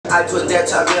I put that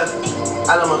TWill.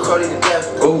 I love my Carti to death.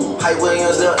 Ooh. Hype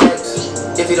Williams, Lil X.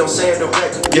 If you don't say it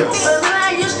direct. Yeah.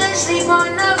 I used to sleep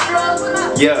on the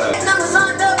floor. Yeah. Numbers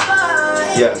on the bar.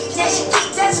 Yeah. Yeah, she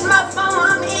keep texting my phone.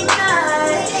 I'm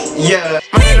ignorant. Yeah.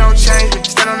 Money don't change me.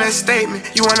 Stand on that statement.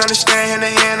 You won't understand.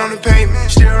 Hand to hand on the pavement.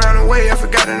 Still around the way. I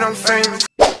forgot that I'm famous.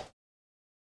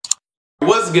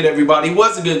 What's good, everybody?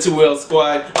 What's good, TWill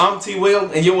squad? I'm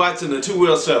TWill, and you're watching the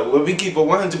TWill show, where we keep it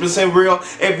 100% real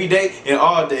every day and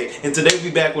all day. And today we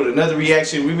back with another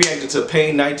reaction. We reacted to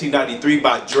Pain 1993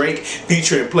 by Drake,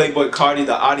 featuring Playboi Carti,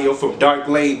 the audio from Dark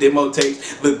Lane demo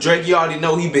tapes. Look, Drake, you already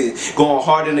know he been going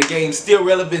hard in the game, still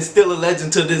relevant, still a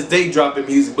legend to this day, dropping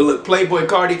music. But look, Playboi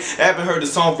Carti, I haven't heard a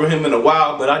song from him in a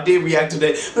while, but I did react to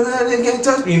that. But they can't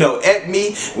touch me, you know, at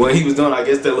me when he was doing, I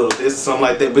guess, that little diss or something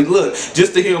like that. But look,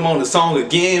 just to hear him on the song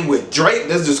again with Drake,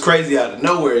 that's just crazy out of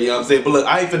nowhere, you know what I'm saying? But look,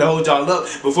 I ain't finna hold y'all up.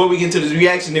 Before we get into this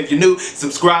reaction, if you're new,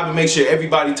 subscribe and make sure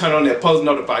everybody turn on that post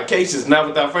notifications. Now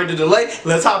without further delay,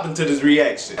 let's hop into this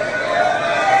reaction.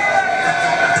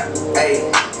 Hey,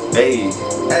 Hey,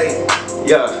 hey.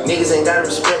 yeah, Niggas ain't got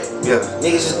respect. yeah,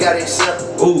 Niggas just gotta accept.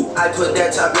 ooh, I put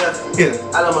that TWill. yeah.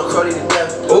 I love my Carti to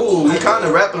death. Ooh, he kind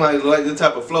of rapping like this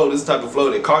type of flow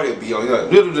that Carti be on.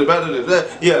 Like,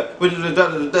 yeah,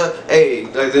 hey,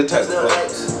 like that type of Lil flow.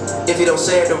 X. If you don't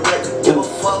say it direct, give a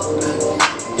fuck.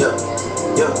 Yeah,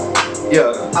 yeah. Yeah,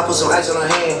 I put some ice on her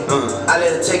hand. I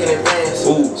let her take in advance.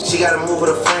 Ooh. She gotta move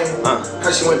with a friend.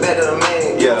 Her she went back to the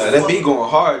man. yeah, that beat going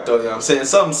hard though, you know what I'm saying?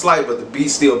 Something slight, but the beat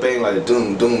still bang like a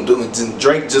doom, doom, doom. And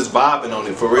Drake just vibing on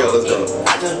it, for real, let's go.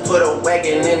 I just put a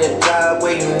wagon in the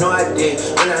driveway, you know I did.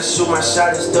 When I shoot my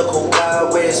shot, it's the cold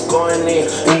wild way it's going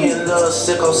in. Me and little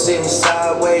sicko sitting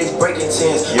sideways, breaking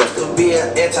tents. Yeah. Used to be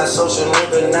an antisocial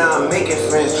nigga, now I'm making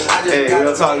friends. I just Hey,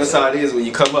 real talk, that's how it is when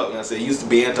you come up, you know what I'm saying? You used to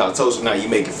be antisocial, now you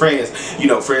making friends. You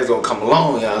know, friends gonna come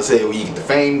along, you know what I'm saying? When you get the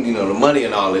fame, you know, the money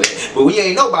and all of that. But when you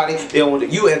ain't nobody, they don't want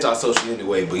you antisocial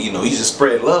anyway. But you know, you just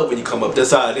spread love when you come up.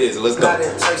 That's how it is. Let's go. Got in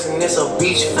Tyson, it's a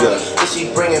beach front. If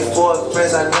she bringing 4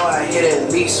 friends, I know I hit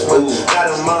at least one. Ooh.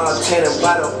 Got them all tanning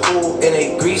by the pool and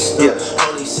they greased up. Yeah.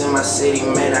 Police in my city,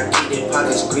 man, I keep their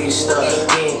pockets greased up.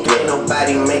 Ain't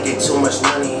nobody making too much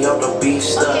money off the beef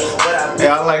stuff. But Hey,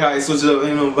 I like how he switches up.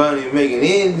 Ain't nobody making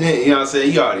it. You know what I'm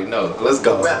saying? You already know. Let's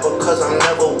go. rapper cause I'm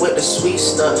never with the sweet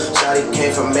stuff. Shawty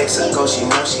came from Mexico, she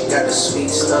know she got the sweet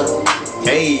stuff.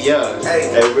 Hey, yeah. Hey.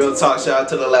 Hey, real talk. Shout out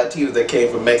to the Latinos that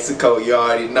came from Mexico. You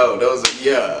already know. Those are,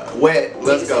 yeah, wet.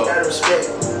 Let's Niggas go. gotta respect.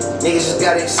 Niggas just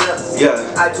gotta accept. Yeah.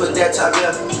 I put that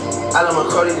TWill. I love my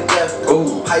Carti to death.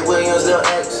 Ooh. Hype Williams, Lil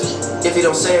X. If you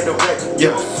don't say it direct, Yeah.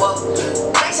 give a fuck.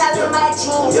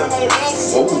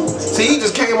 Ooh. See, he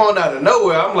just came on out of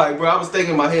nowhere. I'm like, bro, I was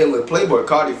thinking in my head, look, Playboi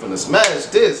Carti finna smash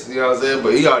this. You know what I'm saying?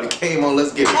 But he already came on.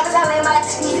 Let's get it.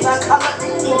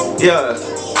 Yeah.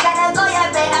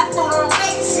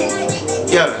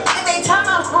 Yeah.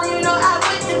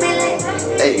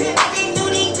 Hey.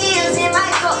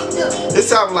 This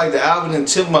sounds like the Alvin and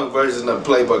Chipmunk version of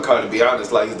Playboi Carti, to be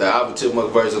honest. Like it's the Alvin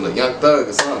Chipmunk version of Young Thug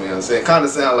or something, you know what I'm saying? Kind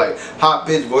of sound like hot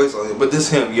bitch voice on it. But this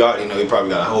him, you already know he probably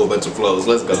got a whole bunch of flows.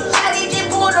 Let's go.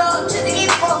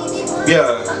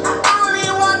 Yeah.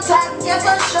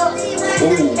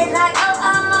 Ooh.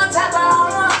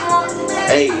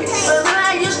 Hey.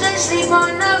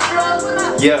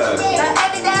 Yeah.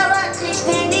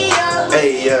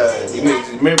 Hey, yeah.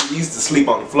 Remember, he used to sleep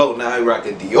on the floor. Now he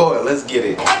rocking Dior. Let's get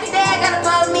it. Every day I gotta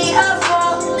put me up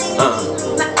for.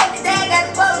 Every day I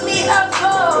gotta put me up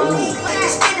for.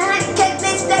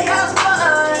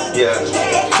 Yeah.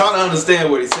 Trying to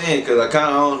understand what he's saying, because I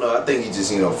kind of don't know. I think he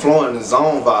just, you know, flowing his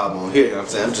own vibe on here. You know what I'm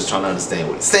saying? I'm just trying to understand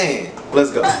what he's saying.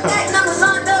 Let's go.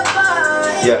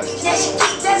 Yeah.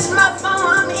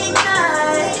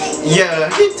 Yeah,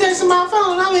 keep texting my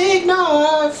phone, I'm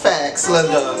ignored. Facts, let's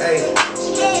go. Hey,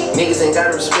 niggas ain't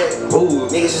gotta respect. Ooh.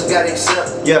 Niggas just gotta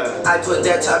accept. Yeah. I put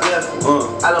that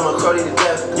TWill. I love my Carti to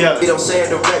death. Yeah. If you don't say it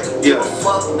direct, give a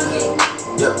fuck.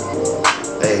 Yeah.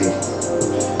 Hey.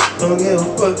 Don't give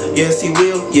a fuck. Yes, he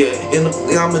will. Yeah,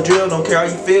 I'm a drill. Don't care how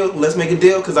you feel. Let's make a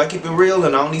deal, because I keep it real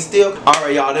and I don't need steal.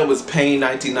 Alright, y'all, that was Pain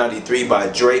 1993 by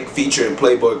Drake, featuring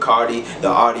Playboi Carti, the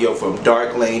audio from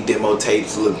Dark Lane demo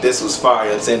tapes. Look, this was fire. You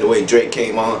know what I'm saying? The way Drake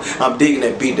came on. I'm digging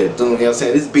that beat that, you know what I'm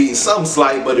saying? This beat is something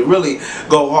slight, but it really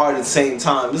go hard at the same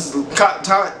time. This is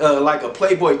like a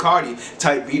Playboi Carti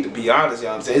type beat, to be honest, you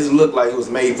know what I'm saying? This looked like it was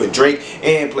made for Drake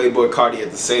and Playboi Carti at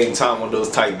the same time on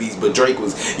those type beats, but Drake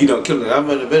was, you know, killing it. I'm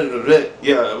in the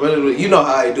yeah, you know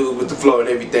how I do it with the flow and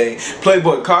everything.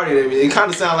 Playboi Carti and everything. It kind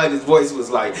of sounded like his voice was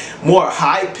like more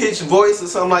high-pitched voice or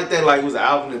something like that. Like it was an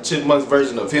Alvin and Chipmunk's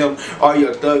version of him, or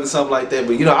your Thug or something like that.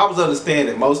 But you know, I was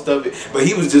understanding most of it. But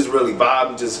he was just really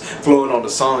vibing, just flowing on the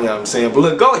song. You know what I'm saying? But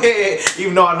look, go ahead.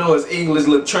 Even though I know it's English,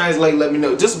 look, translate. Let me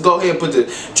know. Just go ahead and put the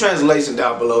translation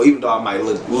down below. Even though I might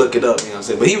look it up. You know what I'm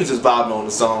saying? But he was just vibing on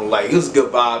the song. Like it was a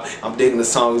good vibe. I'm digging the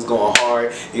song. It's going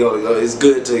hard. You know, it's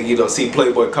good to see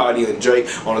Playboi Carti and Drake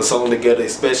on a song together,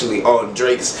 especially on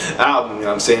Drake's album. You know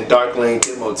what I'm saying? Dark Lane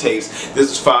demo tapes.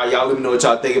 This is fire. Y'all let me know what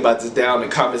y'all think about this down in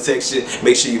the comment section.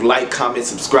 Make sure you like, comment,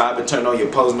 subscribe, and turn on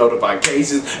your post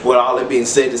notifications. With all that being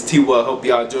said, it's TWill. Hope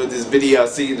y'all enjoyed this video. I'll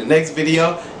see you in the next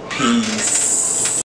video. Peace.